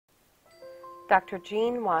Dr.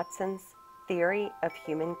 Gene Watson's Theory of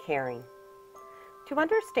Human Caring. To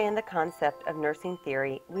understand the concept of nursing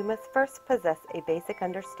theory, we must first possess a basic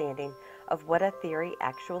understanding of what a theory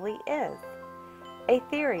actually is. A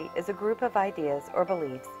theory is a group of ideas or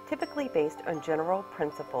beliefs typically based on general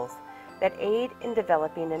principles that aid in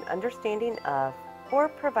developing an understanding of or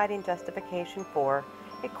providing justification for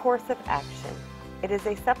a course of action. It is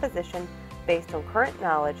a supposition based on current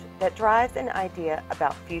knowledge that drives an idea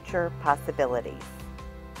about future possibilities.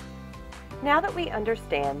 Now that we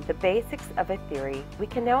understand the basics of a theory, we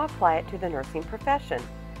can now apply it to the nursing profession.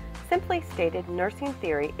 Simply stated, nursing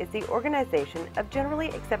theory is the organization of generally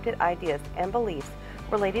accepted ideas and beliefs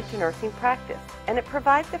related to nursing practice, and it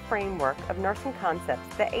provides a framework of nursing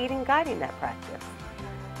concepts that aid in guiding that practice.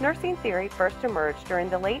 Nursing theory first emerged during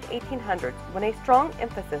the late 1800s when a strong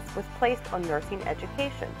emphasis was placed on nursing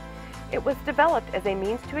education. It was developed as a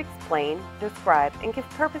means to explain, describe, and give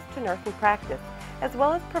purpose to nursing practice, as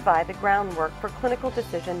well as provide the groundwork for clinical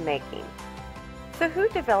decision-making. So who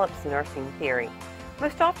develops nursing theory?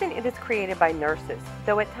 Most often it is created by nurses,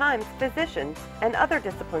 though at times physicians and other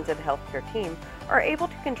disciplines of the healthcare team are able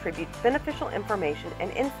to contribute beneficial information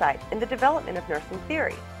and insight in the development of nursing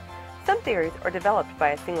theory. Some theories are developed by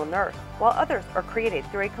a single nurse, while others are created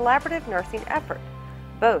through a collaborative nursing effort.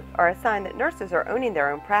 Both are a sign that nurses are owning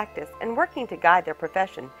their own practice and working to guide their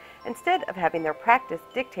profession instead of having their practice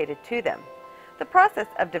dictated to them. The process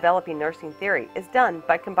of developing nursing theory is done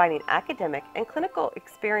by combining academic and clinical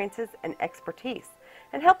experiences and expertise,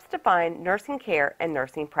 and helps define nursing care and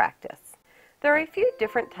nursing practice. There are a few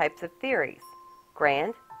different types of theories: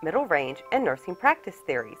 grand, middle range, and nursing practice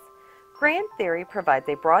theories. Grand theory provides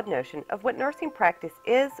a broad notion of what nursing practice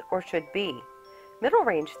is or should be. Middle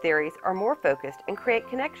range theories are more focused and create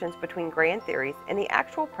connections between grand theories and the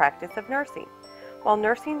actual practice of nursing, while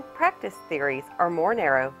nursing practice theories are more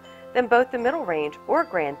narrow than both the middle range or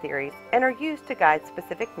grand theories and are used to guide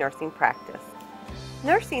specific nursing practice.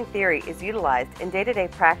 Nursing theory is utilized in day-to-day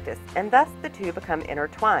practice, and thus the two become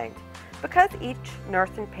intertwined. Because each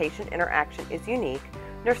nurse and patient interaction is unique,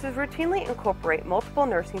 nurses routinely incorporate multiple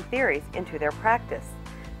nursing theories into their practice,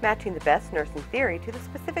 matching the best nursing theory to the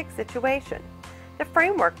specific situation. The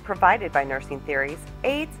framework provided by nursing theories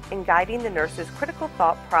aids in guiding the nurse's critical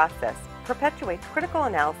thought process, perpetuates critical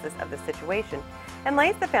analysis of the situation, and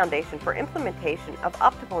lays the foundation for implementation of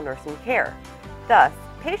optimal nursing care. Thus,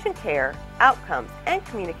 patient care, outcomes, and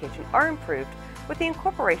communication are improved with the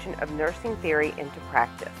incorporation of nursing theory into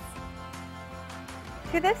practice.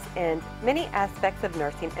 To this end, many aspects of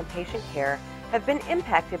nursing and patient care have been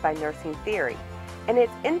impacted by nursing theory, and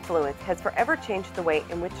its influence has forever changed the way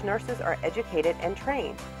in which nurses are educated and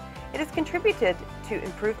trained. It has contributed to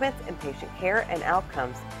improvements in patient care and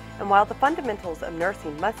outcomes, and while the fundamentals of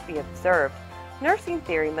nursing must be observed, nursing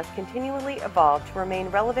theory must continually evolve to remain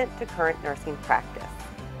relevant to current nursing practice.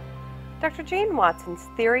 Dr. Gene Watson's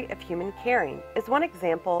Theory of Human Caring is one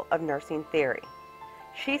example of nursing theory.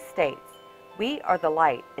 She states, "We are the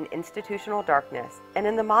light in institutional darkness, and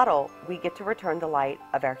in the model, we get to return the light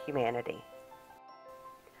of our humanity."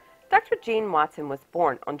 Dr. Gene Watson was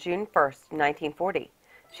born on June 1, 1940.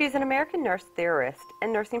 She is an American nurse theorist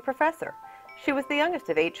and nursing professor. She was the youngest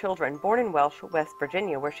of 8 children born in Welch, West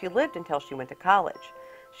Virginia, where she lived until she went to college.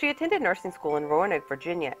 She attended nursing school in Roanoke,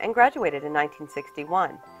 Virginia, and graduated in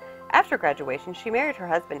 1961. After graduation, she married her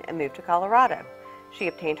husband and moved to Colorado. She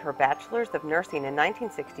obtained her bachelor's of nursing in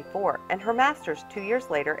 1964 and her master's 2 years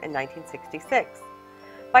later in 1966.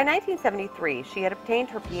 By 1973, she had obtained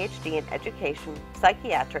her PhD in education,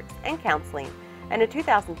 psychiatrics, and counseling, and in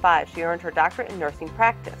 2005, she earned her doctorate in nursing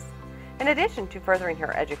practice. In addition to furthering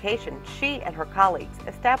her education, she and her colleagues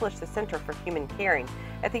established the Center for Human Caring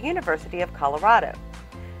at the University of Colorado.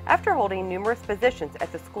 After holding numerous positions at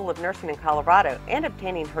the School of Nursing in Colorado and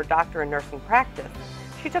obtaining her doctorate in nursing practice,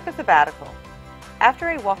 she took a sabbatical.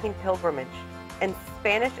 After a walking pilgrimage in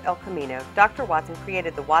Spanish El Camino, Dr. Watson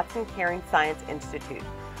created the Watson Caring Science Institute,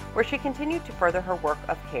 where she continued to further her work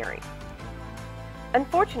of caring.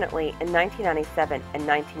 Unfortunately, in 1997 and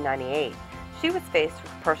 1998, she was faced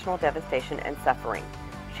with personal devastation and suffering.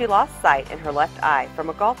 She lost sight in her left eye from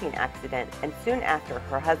a golfing accident, and soon after,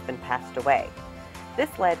 her husband passed away.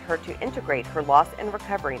 This led her to integrate her loss and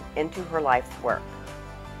recovery into her life's work.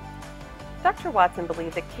 Dr. Watson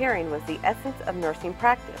believed that caring was the essence of nursing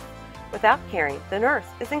practice. Without caring, the nurse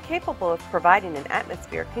is incapable of providing an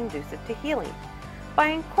atmosphere conducive to healing. By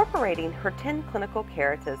incorporating her 10 clinical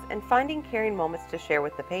characters and finding caring moments to share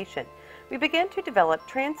with the patient, we began to develop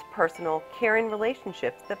transpersonal caring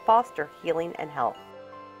relationships that foster healing and health.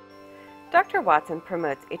 Dr. Watson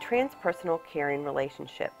promotes a transpersonal caring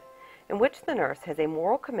relationship. in which the nurse has a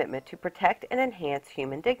moral commitment to protect and enhance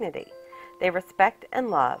human dignity. They respect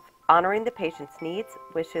and love, honoring the patient's needs,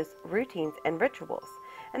 wishes, routines, and rituals,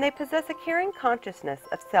 and they possess a caring consciousness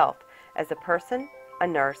of self as a person, a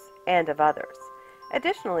nurse, and of others.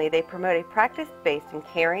 Additionally, they promote a practice based in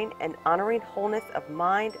caring and honoring wholeness of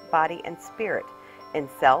mind, body, and spirit in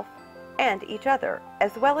self and each other,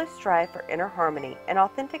 as well as strive for inner harmony and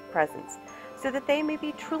authentic presence so that they may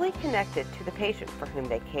be truly connected to the patient for whom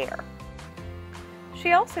they care.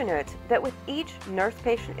 She also notes that with each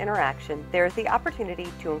nurse-patient interaction, there is the opportunity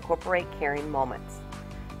to incorporate caring moments.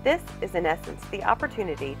 This is in essence the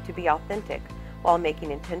opportunity to be authentic while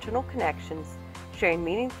making intentional connections, sharing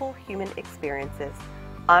meaningful human experiences,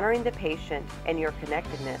 honoring the patient and your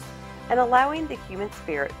connectedness, and allowing the human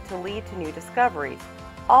spirit to lead to new discoveries,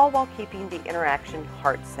 all while keeping the interaction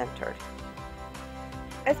heart-centered.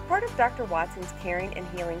 As part of Dr. Watson's caring and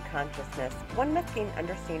healing consciousness, one must gain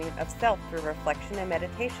understanding of self through reflection and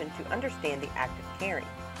meditation to understand the act of caring.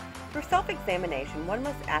 Through self-examination, one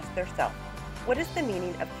must ask theirself, what is the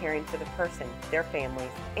meaning of caring for the person, their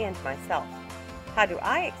families, and myself? How do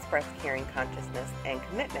I express caring consciousness and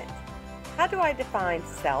commitment? How do I define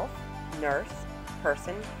self, nurse,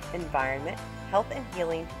 person, environment, health and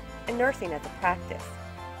healing, and nursing as a practice?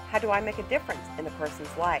 How do I make a difference in the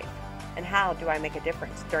person's life? And how do I make a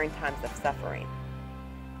difference during times of suffering?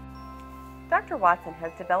 Dr. Watson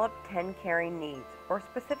has developed 10 caring needs, or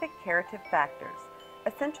specific curative factors,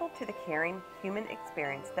 essential to the caring human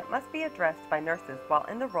experience that must be addressed by nurses while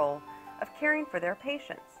in the role of caring for their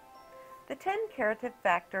patients. The 10 curative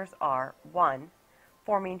factors are: 1.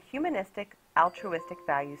 Forming humanistic, altruistic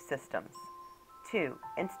value systems. 2.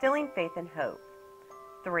 Instilling faith and hope.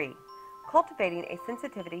 3. Cultivating a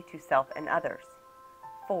sensitivity to self and others.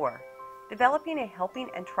 4. Developing a helping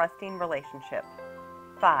and trusting relationship.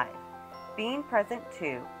 5. Being present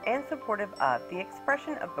to and supportive of the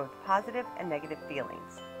expression of both positive and negative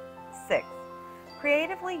feelings. 6.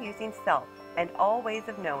 Creatively using self and all ways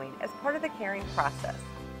of knowing as part of the caring process,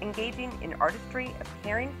 engaging in artistry of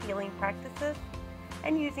caring healing practices,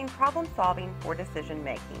 and using problem solving for decision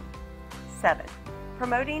making. 7.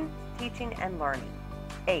 Promoting teaching and learning.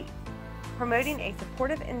 8. Promoting a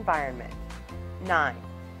supportive environment. 9.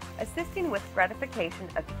 Assisting with gratification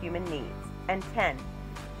of human needs. And 10.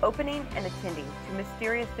 Opening and attending to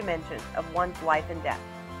mysterious dimensions of one's life and death,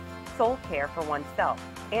 soul care for oneself,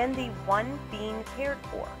 and the one being cared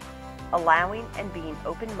for, allowing and being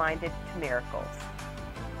open-minded to miracles.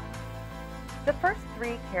 The first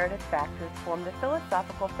 3 curative factors form the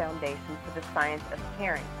philosophical foundation for the science of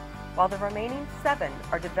caring, while the remaining 7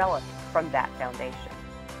 are developed from that foundation.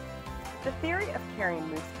 The theory of caring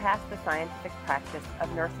moves past the scientific practice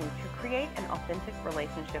of nursing to create an authentic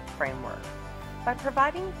relationship framework. By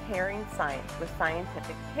providing caring science with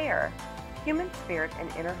scientific care, human spirit and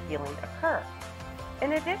inner healing occur.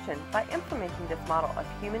 In addition, by implementing this model of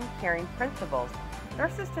human caring principles,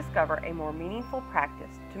 nurses discover a more meaningful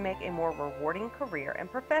practice to make a more rewarding career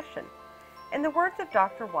and profession. In the words of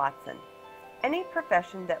Dr. Watson, any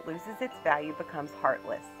profession that loses its value becomes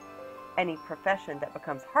heartless. Any profession that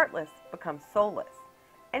becomes heartless becomes soulless.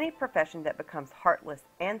 Any profession that becomes heartless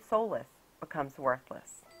and soulless becomes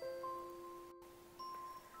worthless.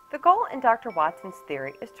 The goal in Dr. Watson's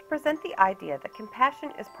theory is to present the idea that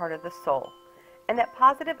compassion is part of the soul, and that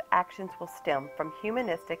positive actions will stem from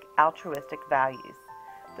humanistic, altruistic values.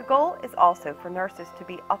 The goal is also for nurses to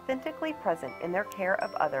be authentically present in their care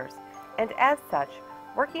of others, and as such,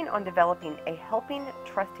 working on developing a helping,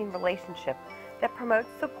 trusting relationship that promotes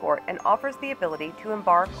support and offers the ability to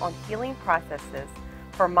embark on healing processes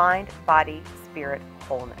for mind, body, spirit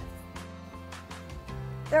wholeness.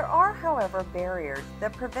 There are, however, barriers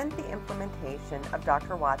that prevent the implementation of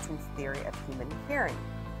Dr. Watson's theory of human caring.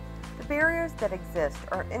 The barriers that exist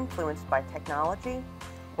are influenced by technology,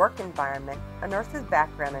 work environment, a nurse's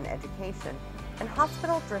background and education, and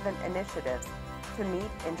hospital-driven initiatives to meet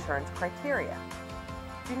insurance criteria.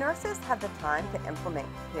 Do nurses have the time to implement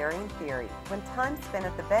caring theory when time spent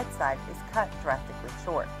at the bedside is cut drastically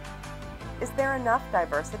short? Is there enough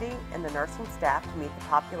diversity in the nursing staff to meet the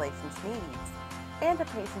population's needs and a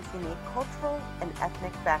patient's unique cultural and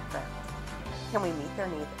ethnic backgrounds? Can we meet their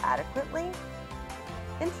needs adequately?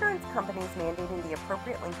 Insurance companies mandating the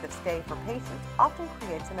appropriate length of stay for patients often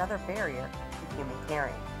creates another barrier to human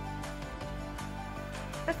caring.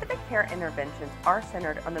 Specific care interventions are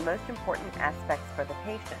centered on the most important aspects for the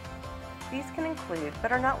patient. These can include,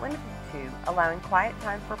 but are not limited to, allowing quiet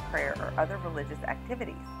time for prayer or other religious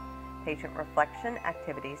activities, patient reflection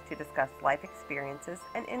activities to discuss life experiences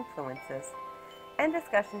and influences, and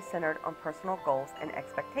discussions centered on personal goals and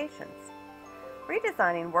expectations.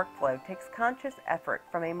 Redesigning workflow takes conscious effort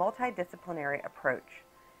from a multidisciplinary approach.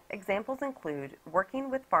 Examples include working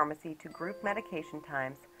with pharmacy to group medication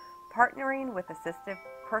times, partnering with assistive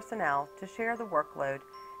personnel to share the workload,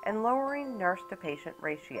 and lowering nurse-to-patient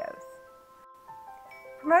ratios.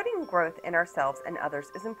 Promoting growth in ourselves and others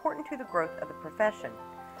is important to the growth of the profession.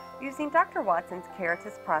 Using Dr. Watson's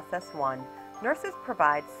Caritas Process 1, nurses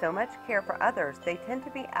provide so much care for others they tend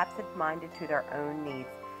to be absent-minded to their own needs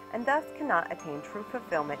and thus cannot attain true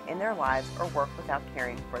fulfillment in their lives or work without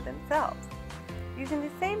caring for themselves. Using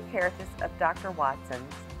the same Caritas of Dr.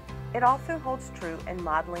 Watson's, it also holds true in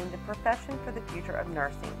modeling the profession for the future of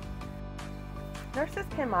nursing. Nurses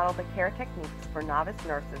can model the care techniques for novice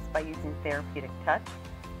nurses by using therapeutic touch,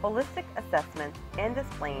 holistic assessments, and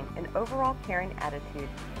displaying an overall caring attitude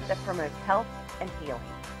that promotes health and healing.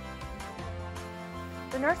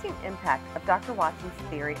 The nursing impact of Dr. Watson's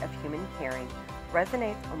theory of human caring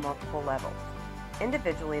resonates on multiple levels.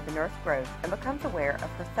 Individually, the nurse grows and becomes aware of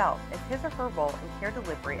herself as his or her role in care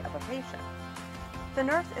delivery of a patient. The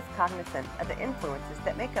nurse is cognizant of the influences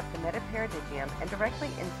that make up the metaperitoneum and directly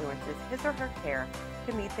influences his or her care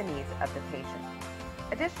to meet the needs of the patient.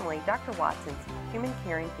 Additionally, Dr. Watson's human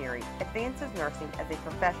caring theory advances nursing as a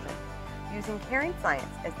profession, using caring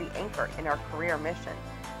science as the anchor in our career mission,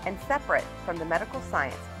 and separate from the medical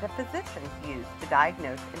science that physicians use to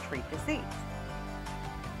diagnose and treat disease.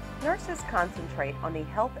 Nurses concentrate on the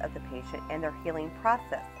health of the patient and their healing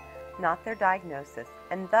process, not their diagnosis,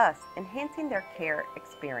 and thus enhancing their care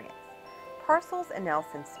experience. Parcels and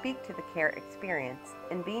Nelson speak to the care experience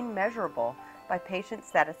in being measurable by patient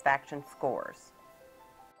satisfaction scores.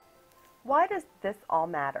 Why does this all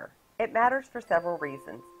matter? It matters for several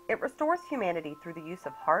reasons. It restores humanity through the use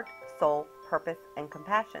of heart, soul, purpose, and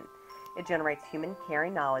compassion. It generates human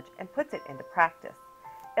caring knowledge and puts it into practice.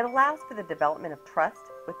 It allows for the development of trust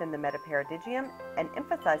within the metaperitoneum and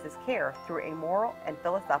emphasizes care through a moral and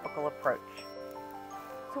philosophical approach.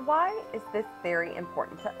 So why is this theory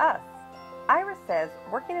important to us? Iris says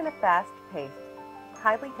working in a fast-paced,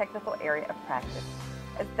 highly technical area of practice,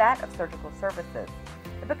 as that of surgical services,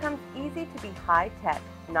 it becomes easy to be high-tech,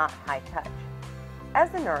 not high-touch.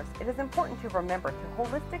 As a nurse, it is important to remember to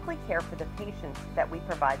holistically care for the patients that we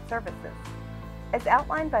provide services. As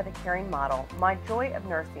outlined by the caring model, my joy of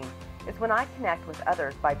nursing is when I connect with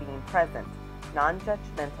others by being present,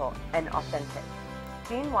 non-judgmental, and authentic.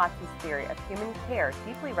 Jean Watson's theory of human care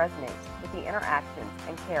deeply resonates with the interactions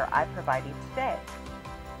and care I provide each day.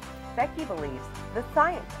 Becky believes the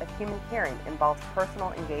science of human caring involves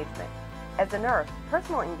personal engagement. As a nurse,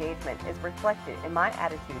 personal engagement is reflected in my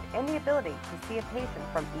attitude and the ability to see a patient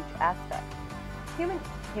from each aspect. Human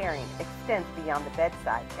caring extends beyond the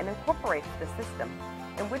bedside and incorporates the system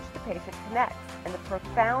in which the patient connects and the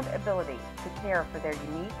profound ability to care for their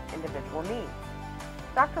unique individual needs.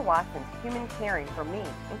 Dr. Watson's human caring for me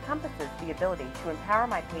encompasses the ability to empower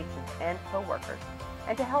my patients and coworkers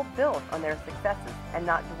and to help build on their successes and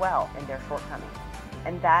not dwell in their shortcomings.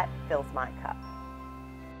 And that fills my cup.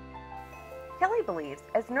 Kelly believes,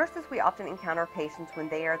 as nurses, we often encounter patients when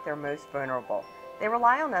they are at their most vulnerable. They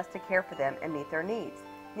rely on us to care for them and meet their needs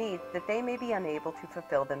that they may be unable to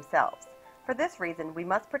fulfill themselves. For this reason, we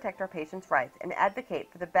must protect our patients' rights and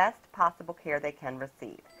advocate for the best possible care they can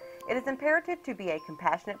receive. It is imperative to be a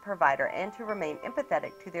compassionate provider and to remain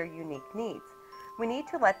empathetic to their unique needs. We need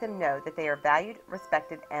to let them know that they are valued,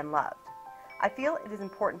 respected, and loved. I feel it is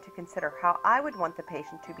important to consider how I would want the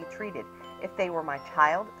patient to be treated if they were my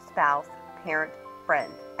child, spouse, parent,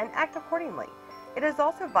 friend, and act accordingly. It is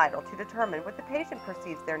also vital to determine what the patient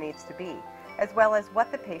perceives their needs to be, as well as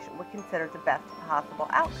what the patient would consider the best possible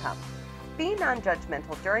outcome. Being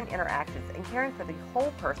non-judgmental during interactions and caring for the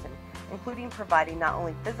whole person, including providing not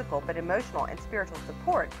only physical but emotional and spiritual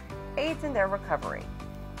support, aids in their recovery.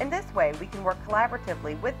 In this way, we can work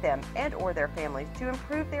collaboratively with them and or their families to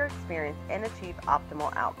improve their experience and achieve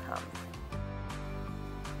optimal outcomes.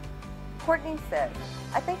 Courtney says,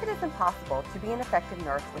 I think it is impossible to be an effective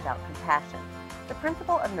nurse without compassion. The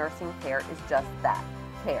principle of nursing care is just that,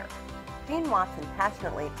 care. Jean Watson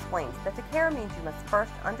passionately explains that to care means you must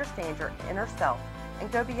first understand your inner self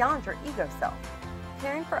and go beyond your ego self.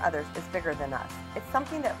 Caring for others is bigger than us. It's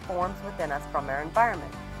something that forms within us from our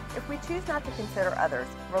environment. If we choose not to consider others,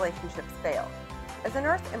 relationships fail. As a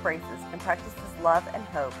nurse embraces and practices love and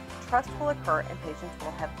hope, trust will occur and patients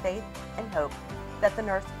will have faith and hope that the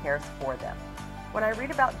nurse cares for them. When I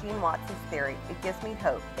read about Jean Watson's theory, it gives me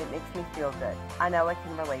hope. It makes me feel good. I know I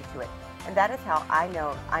can relate to it. And that is how I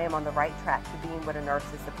know I am on the right track to being what a nurse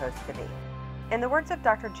is supposed to be. In the words of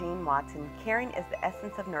Dr. Jean Watson, caring is the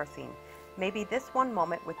essence of nursing. Maybe this one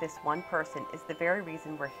moment with this one person is the very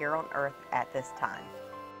reason we're here on earth at this time.